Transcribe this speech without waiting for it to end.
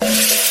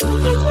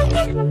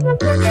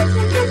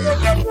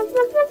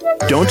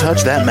Don't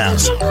touch that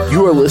mouse.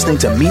 You are listening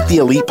to Meet the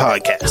Elite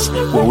Podcast,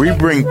 where we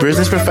bring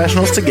business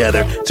professionals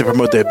together to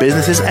promote their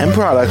businesses and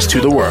products to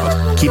the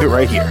world. Keep it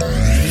right here.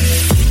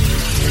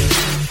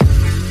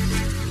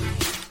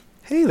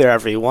 Hey there,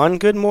 everyone.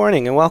 Good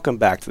morning and welcome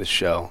back to the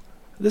show.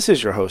 This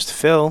is your host,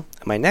 Phil,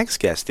 and my next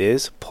guest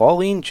is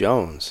Pauline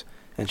Jones,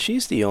 and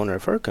she's the owner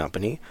of her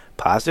company,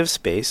 Positive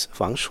Space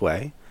Feng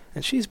Shui,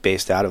 and she's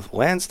based out of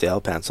Lansdale,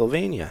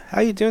 Pennsylvania. How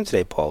are you doing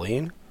today,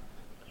 Pauline?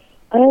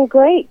 I'm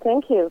great,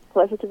 thank you.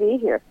 Pleasure to be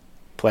here.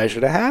 Pleasure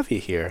to have you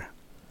here.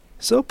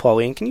 So,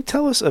 Pauline, can you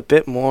tell us a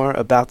bit more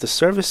about the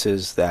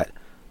services that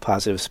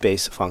Positive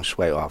Space Feng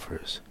Shui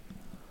offers?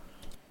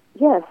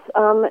 Yes,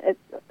 I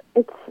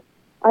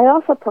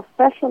offer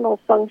professional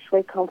feng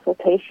shui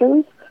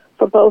consultations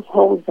for both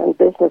homes and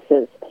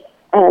businesses.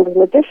 And in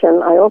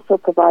addition, I also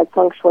provide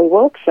feng shui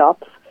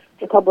workshops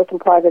to public and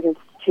private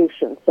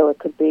institutions. So it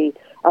could be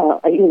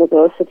a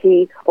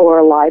university or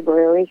a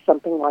library,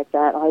 something like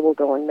that. I will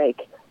go and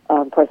make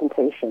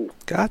presentations.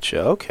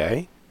 Gotcha,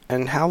 okay.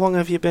 And how long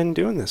have you been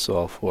doing this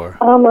all for?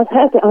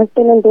 I've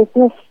been in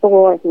business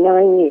for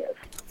 9 years.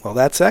 Well,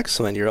 that's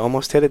excellent. You're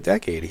almost hit a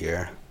decade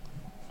here.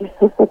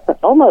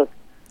 Almost.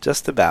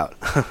 Just about.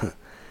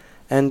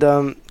 And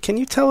can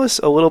you tell us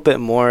a little bit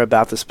more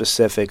about the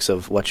specifics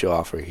of what you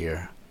offer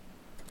here?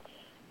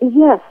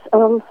 Yes.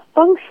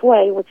 Feng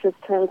Shui, which is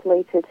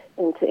translated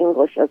into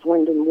English as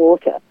wind and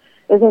water,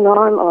 is an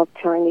arm of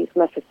Chinese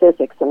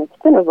metaphysics, and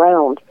it's been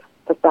around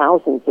for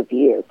thousands of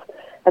years.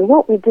 And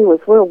what we do is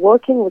we're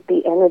working with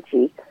the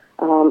energy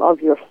of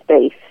your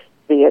space,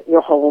 be it your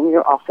home,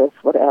 your office,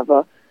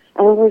 whatever,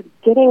 and we're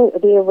getting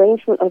the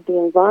arrangement of the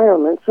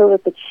environment so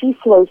that the qi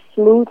flows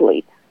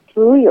smoothly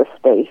through your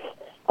space,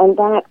 and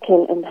that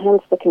can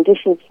enhance the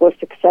conditions for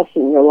success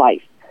in your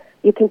life.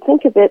 You can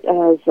think of it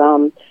as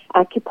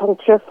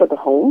acupuncture for the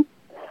home.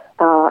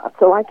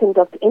 So I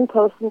conduct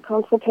in-person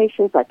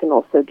consultations. I can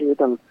also do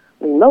them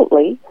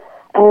remotely.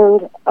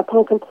 And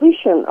upon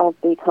completion of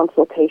the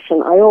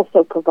consultation, I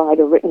also provide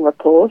a written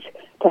report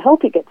to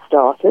help you get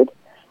started.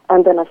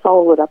 And then I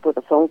follow it up with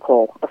a phone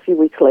call a few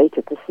weeks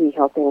later to see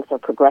how things are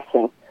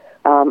progressing.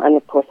 And,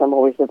 of course, I'm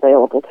always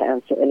available to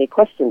answer any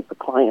questions the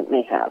client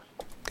may have.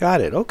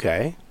 Got it,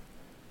 okay.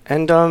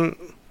 And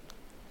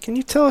can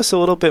you tell us a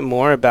little bit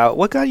more about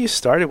what got you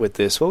started with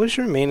this? What was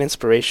your main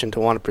inspiration to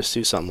want to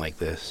pursue something like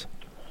this?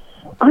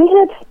 I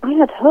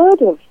had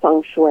heard of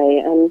Feng Shui,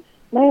 and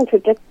my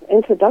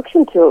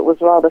introduction to it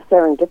was rather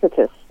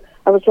serendipitous.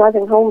 I was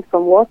driving home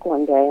from work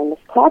one day, and this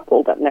car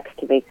pulled up next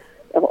to me,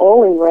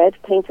 all in red,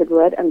 painted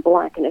red and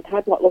black, and it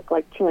had what looked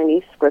like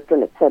Chinese script,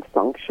 and it said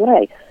Feng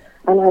Shui.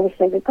 And I was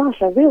thinking, gosh,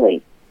 I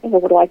really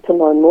would like to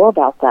learn more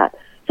about that.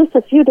 Just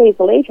a few days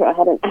later, I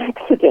had an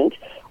accident,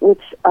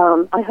 which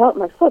I hurt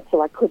my foot,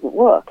 so I couldn't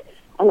work.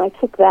 And I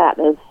took that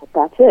as,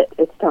 that's it.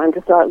 It's time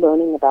to start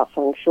learning about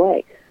Feng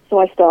Shui. So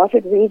I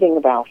started reading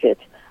about it,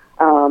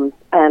 and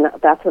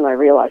that's when I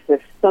realized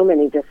there's so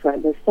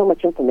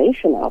much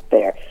information out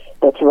there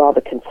that's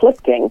rather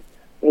conflicting,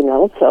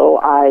 so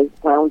I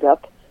wound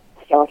up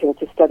starting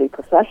to study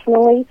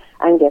professionally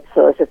and get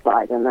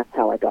certified, and that's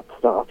how I got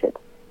started.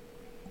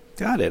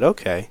 Got it,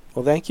 okay.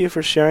 Well, thank you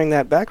for sharing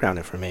that background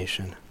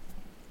information.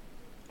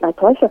 My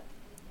pleasure.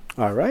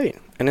 All right.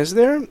 And is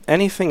there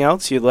anything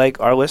else you'd like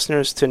our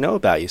listeners to know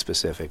about you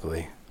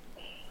specifically?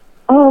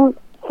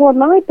 For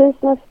my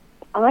business,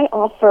 I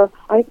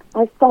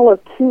follow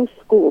two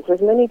schools.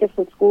 There's many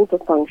different schools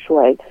of Feng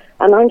Shui,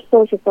 and I'm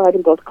certified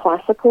in both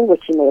classical,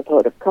 which you may have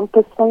heard of,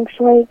 Compass Feng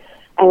Shui,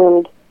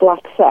 and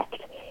Black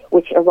Sect,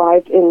 which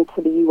arrived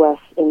into the U.S.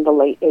 in the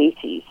late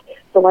 80s.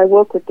 So I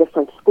work with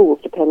different schools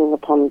depending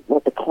upon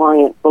what the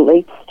client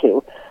relates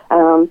to.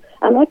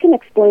 And I can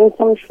explain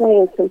Feng Shui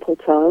in simple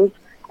terms,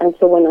 and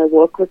so when I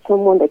work with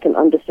someone, they can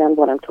understand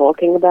what I'm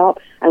talking about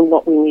and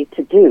what we need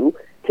to do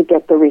to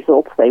get the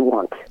results they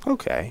want.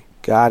 Okay,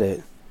 got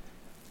it.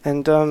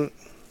 And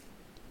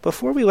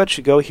before we let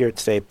you go here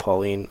today,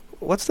 Pauline,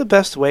 what's the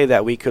best way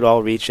that we could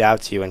all reach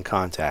out to you and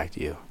contact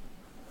you?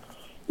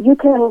 You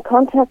can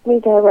contact me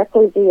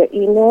directly via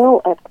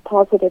email at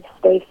Positive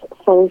Space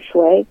Feng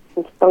Shui.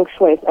 Feng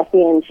Shui is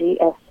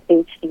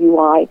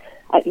FENGSHUI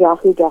at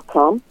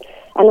yahoo.com.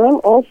 And I'm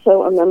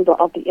also a member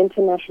of the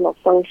International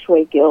Feng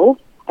Shui Guild,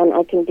 and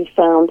I can be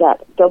found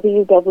at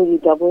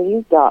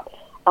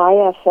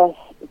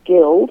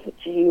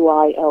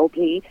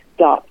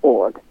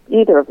www.ifsguild.org.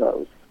 Either of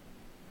those.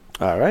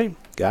 All right,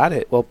 got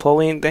it. Well,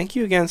 Pauline, thank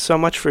you again so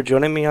much for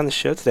joining me on the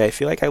show today. I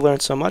feel like I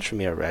learned so much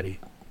from you already.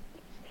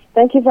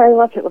 Thank you very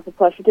much. It was a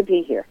pleasure to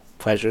be here.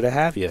 Pleasure to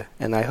have you.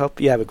 And I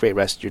hope you have a great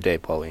rest of your day,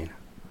 Pauline.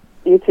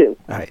 You too.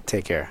 All right,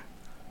 take care.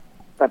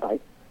 Bye-bye.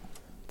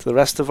 To the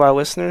rest of our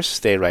listeners,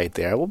 stay right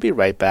there. We'll be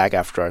right back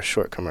after our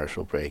short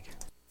commercial break.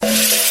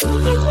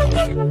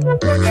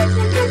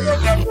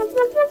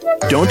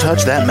 Don't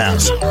touch that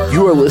mouse.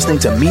 You are listening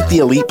to Meet the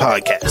Elite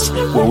Podcast,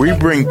 where we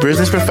bring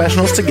business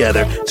professionals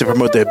together to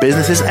promote their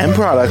businesses and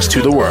products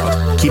to the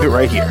world. Keep it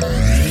right here.